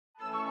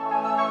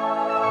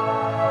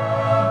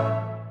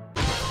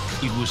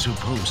was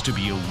supposed to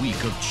be a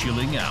week of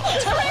chilling out.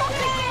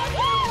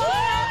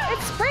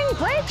 It's spring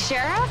break,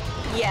 Sheriff.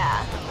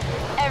 Yeah,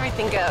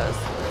 everything goes.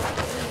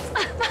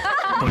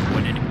 But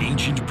when an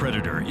ancient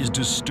predator is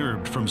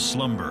disturbed from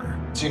slumber...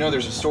 So you know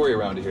there's a story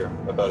around here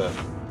about a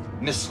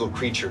mystical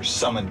creature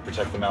summoned to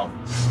protect the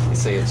mountains. They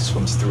say it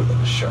swims through it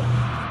like a shark.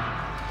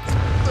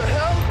 What the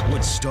hell?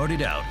 What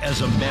started out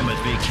as a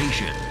mammoth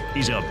vacation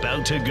is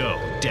about to go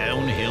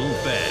downhill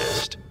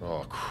fast.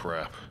 Oh,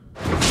 crap.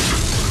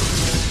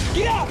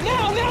 Get out!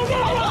 Now! Now!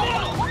 Now!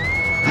 Now!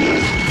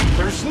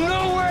 There's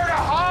nowhere to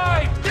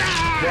hide!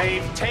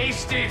 They've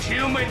tasted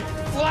human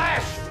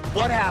flesh!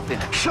 What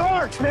happened?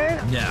 Sharks,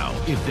 man! Now,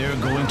 if they're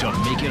going to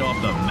make it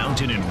off the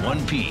mountain in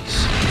one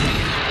piece...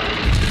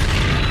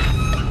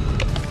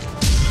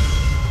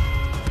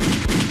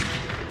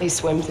 They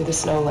swim through the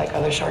snow like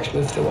other sharks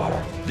move through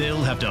water.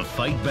 They'll have to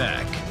fight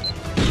back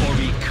or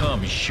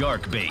become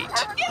shark bait.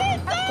 Get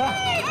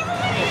inside!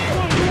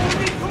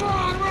 Come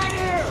on, right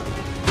here!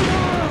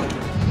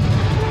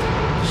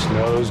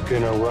 Snow's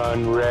gonna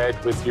run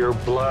red with your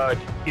blood.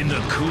 In the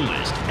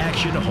coolest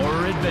action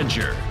horror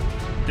adventure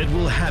that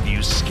will have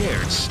you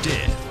scared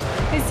stiff.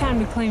 It's time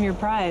to claim your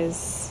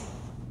prize.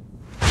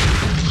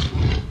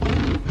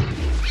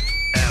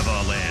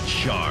 Avalanche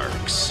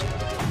sharks.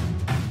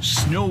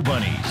 Snow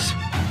bunnies.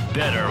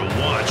 Better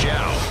watch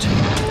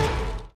out.